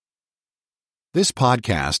This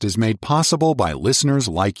podcast is made possible by listeners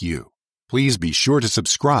like you. Please be sure to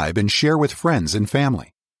subscribe and share with friends and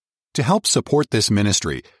family. To help support this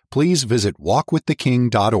ministry, please visit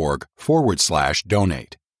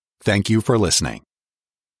walkwiththeking.org/donate. Thank you for listening.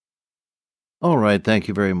 All right, thank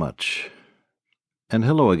you very much. And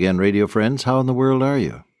hello again, radio friends. How in the world are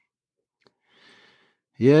you?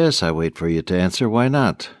 Yes, I wait for you to answer. Why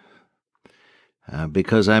not?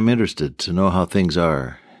 Because I'm interested to know how things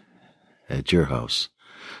are at your house.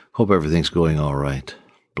 Hope everything's going all right.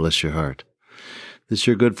 Bless your heart. This is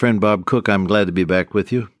your good friend Bob Cook. I'm glad to be back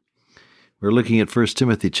with you. We're looking at 1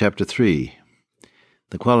 Timothy chapter 3.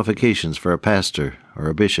 The qualifications for a pastor or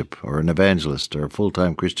a bishop or an evangelist or a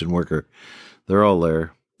full-time Christian worker, they're all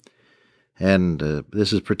there. And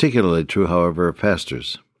this is particularly true, however, of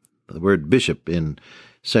pastors. The word bishop in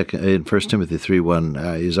 1 Timothy 3:1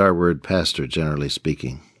 is our word pastor, generally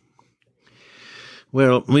speaking.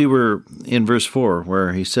 Well, we were in verse 4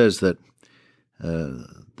 where he says that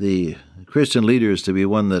the Christian leader is to be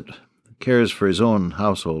one that cares for his own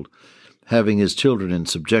household, having his children in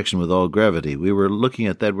subjection with all gravity. We were looking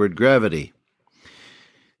at that word gravity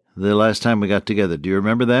the last time we got together. Do you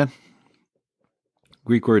remember that?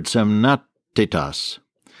 Greek word semnatetos,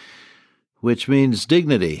 which means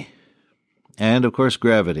dignity, and, of course,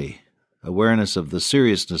 gravity, awareness of the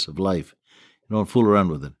seriousness of life. You don't fool around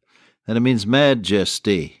with it. And it means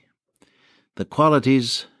majesty, the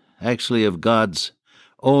qualities, actually, of God's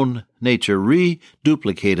own nature,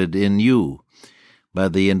 reduplicated in you by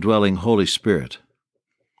the indwelling Holy Spirit.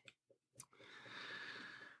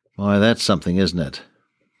 Boy, that's something, isn't it?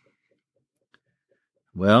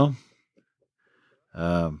 Well,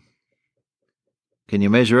 can you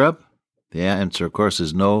measure up? The answer, of course,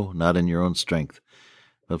 is no, not in your own strength.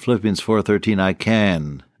 But Philippians 4:13, I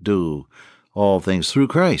can do all things through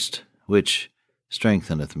Christ, which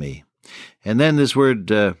strengtheneth me. And then this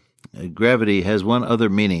word gravity has one other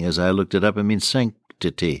meaning. As I looked it up, it means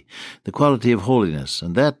sanctity, the quality of holiness.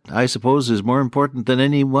 And that, I suppose, is more important than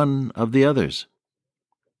any one of the others.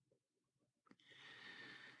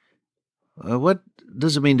 What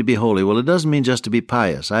does it mean to be holy? Well, it doesn't mean just to be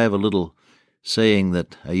pious. I have a little saying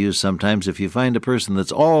that I use sometimes. If you find a person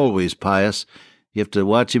that's always pious, you have to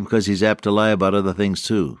watch him because he's apt to lie about other things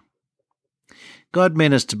too. God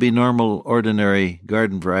made us to be normal, ordinary,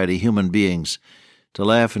 garden-variety human beings, to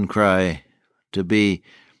laugh and cry, to be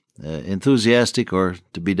enthusiastic or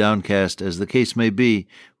to be downcast, as the case may be.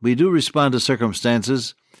 We do respond to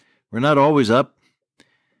circumstances. We're not always up.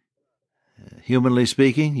 Humanly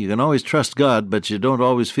speaking, you can always trust God, but you don't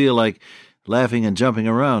always feel like laughing and jumping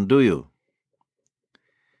around, do you?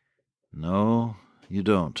 No, you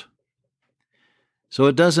don't. So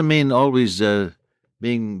it doesn't mean always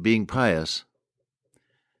being pious,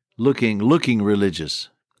 looking religious.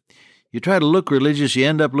 You try to look religious, you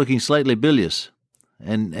end up looking slightly bilious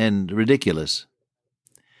and ridiculous.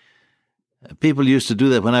 People used to do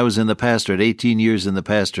that when I was in the pastorate, 18 years in the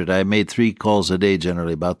pastorate. I made 3 calls a day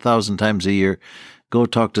generally, about 1,000 times a year, go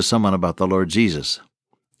talk to someone about the Lord Jesus.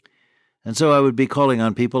 And so I would be calling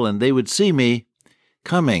on people, and they would see me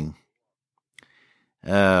coming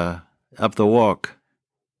up the walk,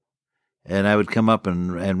 and I would come up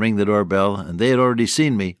and ring the doorbell, and they had already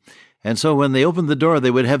seen me. And so when they opened the door, they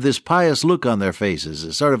would have this pious look on their faces,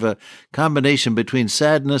 a sort of a combination between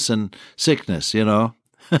sadness and sickness, you know.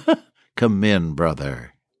 Come in,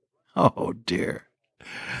 brother. Oh, dear.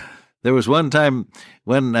 There was one time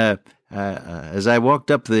when, as I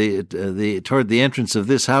walked up toward the entrance of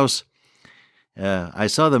this house, I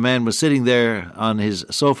saw the man was sitting there on his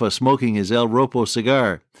sofa smoking his El Ropo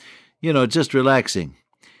cigar, you know, just relaxing.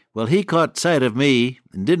 Well, he caught sight of me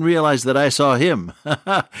and didn't realize that I saw him.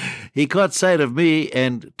 He caught sight of me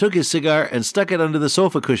and took his cigar and stuck it under the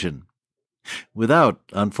sofa cushion without,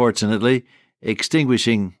 unfortunately,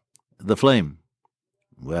 extinguishing the flame.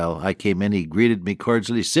 Well, I came in, he greeted me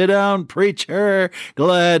cordially. Sit down, preacher,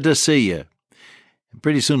 glad to see you. And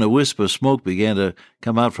pretty soon a wisp of smoke began to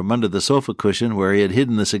come out from under the sofa cushion where he had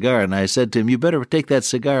hidden the cigar, and I said to him, you better take that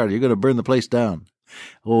cigar, you're going to burn the place down.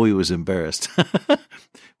 Oh, he was embarrassed.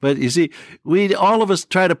 But you see, we all of us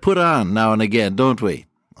try to put on now and again, don't we?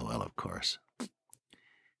 Well, of course.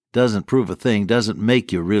 Doesn't prove a thing, doesn't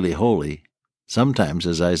make you really holy. Sometimes,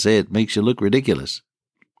 as I say, it makes you look ridiculous.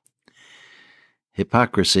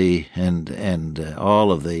 Hypocrisy and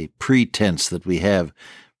all of the pretense that we have,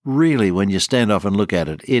 really, when you stand off and look at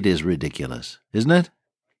it, it is ridiculous, isn't it?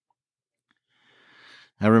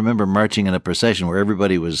 I remember marching in a procession where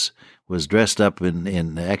everybody was dressed up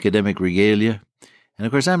in academic regalia. And,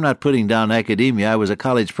 of course, I'm not putting down academia. I was a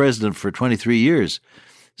college president for 23 years.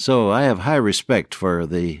 So I have high respect for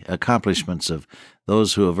the accomplishments of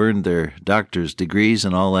those who have earned their doctor's degrees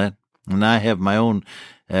and all that. And I have my own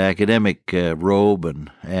academic robe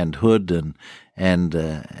and hood and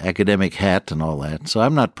academic hat and all that. So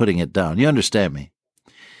I'm not putting it down. You understand me?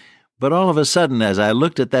 But all of a sudden, as I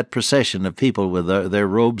looked at that procession of people with their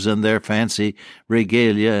robes and their fancy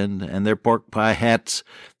regalia and their pork pie hats,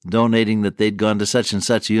 donating that they'd gone to such and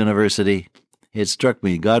such a university, it struck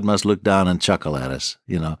me, God must look down and chuckle at us,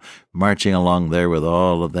 marching along there with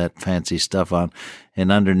all of that fancy stuff on, and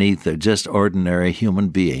underneath they're just ordinary human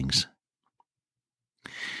beings.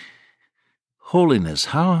 Holiness.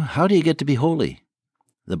 How do you get to be holy?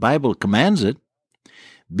 The Bible commands it.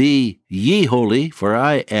 Be ye holy, for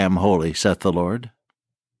I am holy, saith the Lord.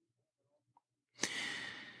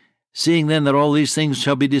 Seeing then that all these things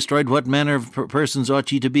shall be destroyed, what manner of persons ought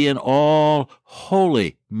ye to be in all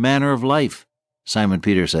holy manner of life? Simon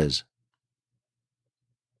Peter says.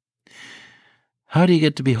 How do you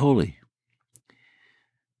get to be holy?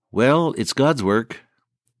 Well, it's God's work.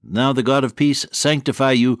 Now the God of peace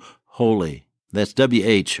sanctify you wholly. That's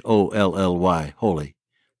W-H-O-L-L-Y, holy,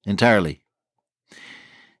 entirely.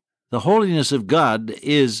 The holiness of God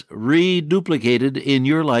is reduplicated in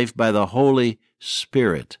your life by the Holy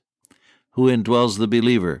Spirit, who indwells the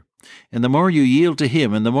believer. And the more you yield to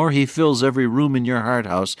Him, and the more He fills every room in your heart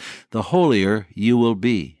house, the holier you will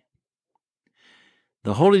be.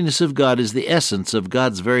 The holiness of God is the essence of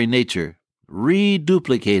God's very nature,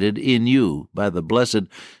 reduplicated in you by the blessed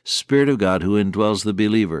Spirit of God who indwells the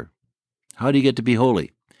believer. How do you get to be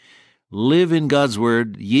holy? Live in God's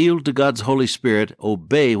Word, yield to God's Holy Spirit,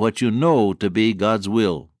 obey what you know to be God's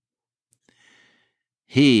will.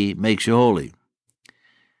 He makes you holy.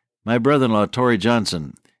 My brother-in-law, Torrey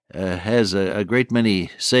Johnson, has a great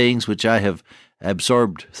many sayings which I have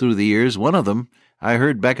absorbed through the years. One of them I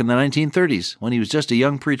heard back in the 1930s when he was just a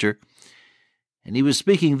young preacher, and he was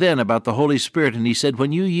speaking then about the Holy Spirit, and he said,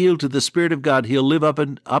 when you yield to the Spirit of God, He'll live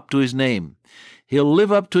up to His name. He'll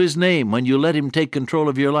live up to His name when you let Him take control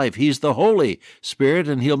of your life. He's the Holy Spirit,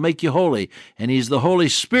 and He'll make you holy. And He's the Holy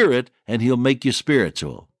Spirit, and He'll make you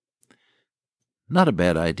spiritual. Not a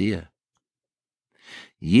bad idea.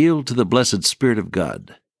 Yield to the blessed Spirit of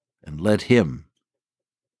God, and let Him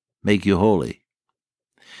make you holy.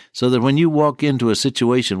 So that when you walk into a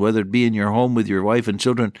situation, whether it be in your home with your wife and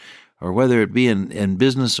children, or whether it be in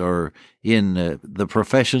business or in the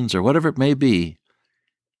professions, or whatever it may be,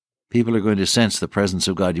 people are going to sense the presence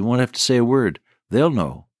of God. You won't have to say a word. They'll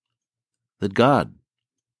know that God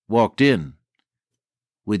walked in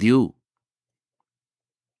with you.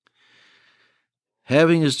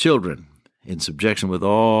 Having His children in subjection with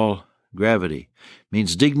all gravity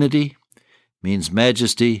means dignity, means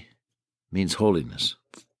majesty, means holiness.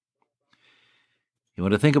 You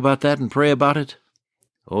want to think about that and pray about it?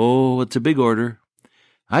 Oh, it's a big order.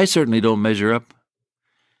 I certainly don't measure up,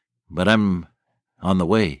 but I'm on the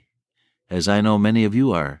way, as I know many of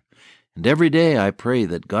you are. And every day I pray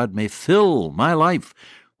that God may fill my life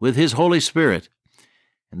with His Holy Spirit,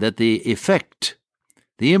 and that the effect,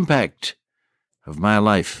 the impact of my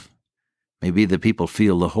life may be that people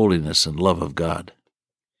feel the holiness and love of God.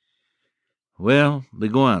 Well, we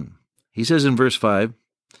go on. He says in verse 5,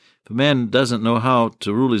 if a man doesn't know how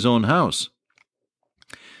to rule his own house,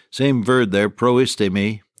 same word there,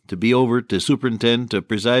 proistemi, to be over, to superintend, to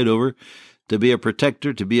preside over, to be a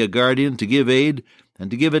protector, to be a guardian, to give aid,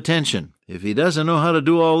 and to give attention. If he doesn't know how to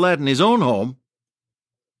do all that in his own home,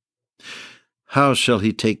 how shall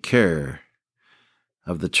he take care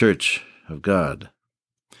of the church of God?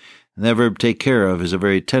 And that verb take care of is a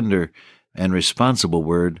very tender and responsible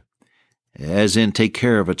word, as in take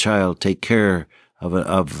care of a child, take care of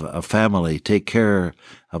a family, take care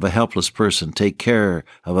of a helpless person, take care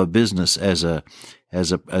of a business as a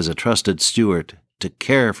trusted steward. To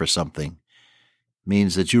care for something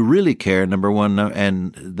means that you really care, number one,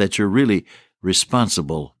 and that you're really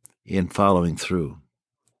responsible in following through.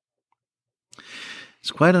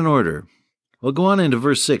 It's quite an order. We'll go on into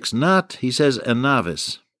verse 6. Not, he says, a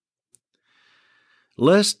novice,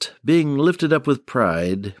 lest, being lifted up with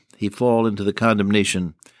pride, he fall into the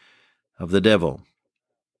condemnation of the devil.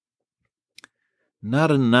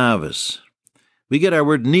 Not a novice. We get our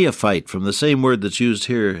word neophyte from the same word that's used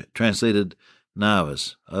here, translated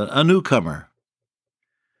novice, a newcomer.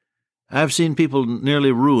 I've seen people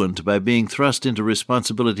nearly ruined by being thrust into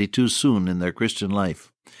responsibility too soon in their Christian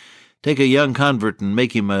life. Take a young convert and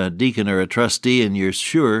make him a deacon or a trustee, and you're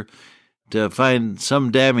sure to find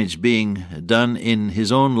some damage being done in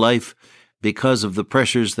his own life because of the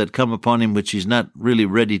pressures that come upon him which he's not really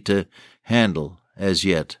ready to handle as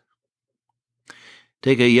yet.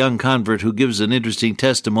 take a young convert who gives an interesting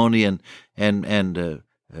testimony and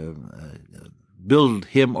build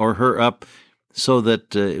him or her up so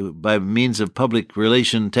that by means of public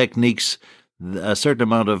relation techniques, a certain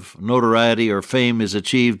amount of notoriety or fame is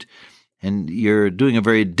achieved, and you're doing a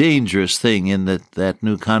very dangerous thing in that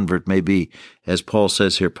new convert may be, as Paul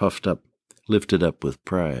says here, puffed up, lifted up with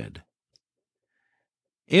pride.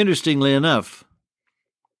 Interestingly enough,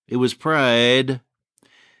 it was pride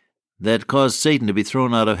that caused Satan to be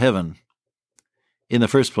thrown out of heaven in the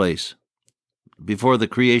first place, before the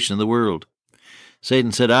creation of the world.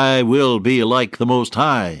 Satan said, I will be like the Most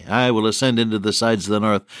High. I will ascend into the sides of the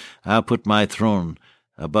north. I'll put my throne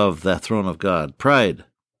above the throne of God. Pride.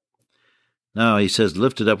 Now, he says,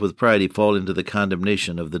 lifted up with pride, he fall into the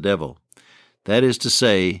condemnation of the devil. That is to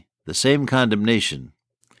say, the same condemnation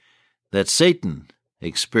that Satan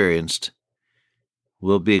experienced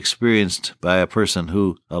will be experienced by a person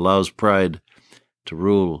who allows pride to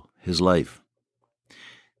rule his life.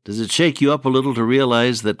 Does it shake you up a little to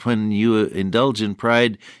realize that when you indulge in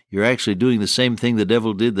pride, you're actually doing the same thing the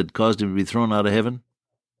devil did that caused him to be thrown out of heaven?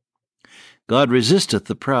 God resisteth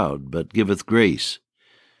the proud, but giveth grace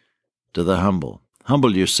to the humble.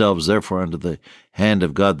 Humble yourselves, therefore, unto the hand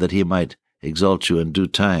of God, that he might exalt you in due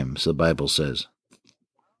time, the Bible says.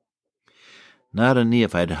 Not a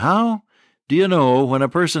neophyte. How do you know when a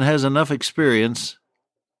person has enough experience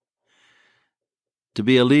to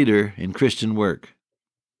be a leader in Christian work?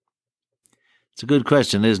 It's a good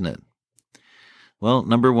question, isn't it? Well,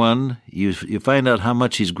 number one, you find out how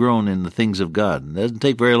much he's grown in the things of God. It doesn't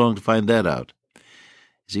take very long to find that out.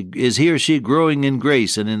 Is he or she growing in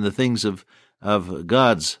grace and in the things of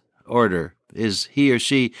God's order? Is he or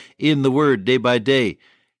she in the Word day by day?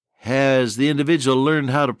 Has the individual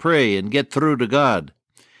learned how to pray and get through to God?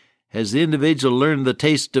 Has the individual learned the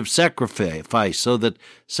taste of sacrifice so that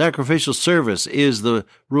sacrificial service is the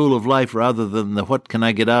rule of life rather than the what can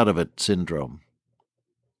I get out of it syndrome?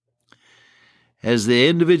 Has the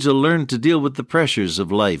individual learned to deal with the pressures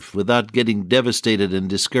of life without getting devastated and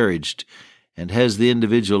discouraged? And has the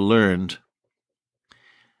individual learned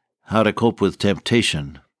how to cope with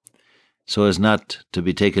temptation so as not to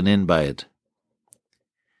be taken in by it?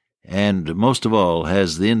 And most of all,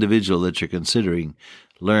 has the individual that you're considering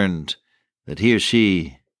learned that he or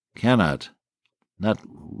she cannot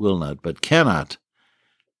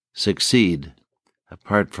succeed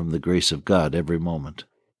apart from the grace of God every moment?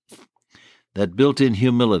 That built-in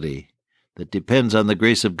humility that depends on the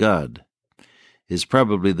grace of God is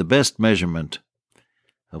probably the best measurement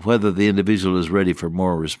of whether the individual is ready for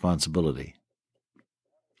more responsibility.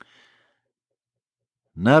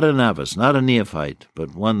 Not a novice, not a neophyte,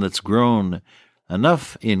 but one that's grown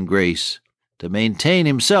enough in grace to maintain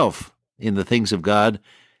himself in the things of God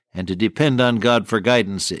and to depend on God for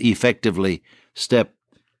guidance effectively, step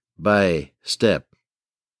by step.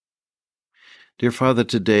 Dear Father,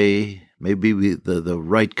 today may be the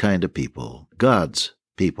right kind of people, God's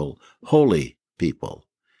people, holy people.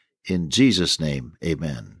 In Jesus' name,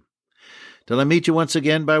 amen. Till I meet you once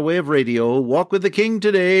again by way of radio, walk with the King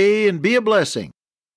today and be a blessing.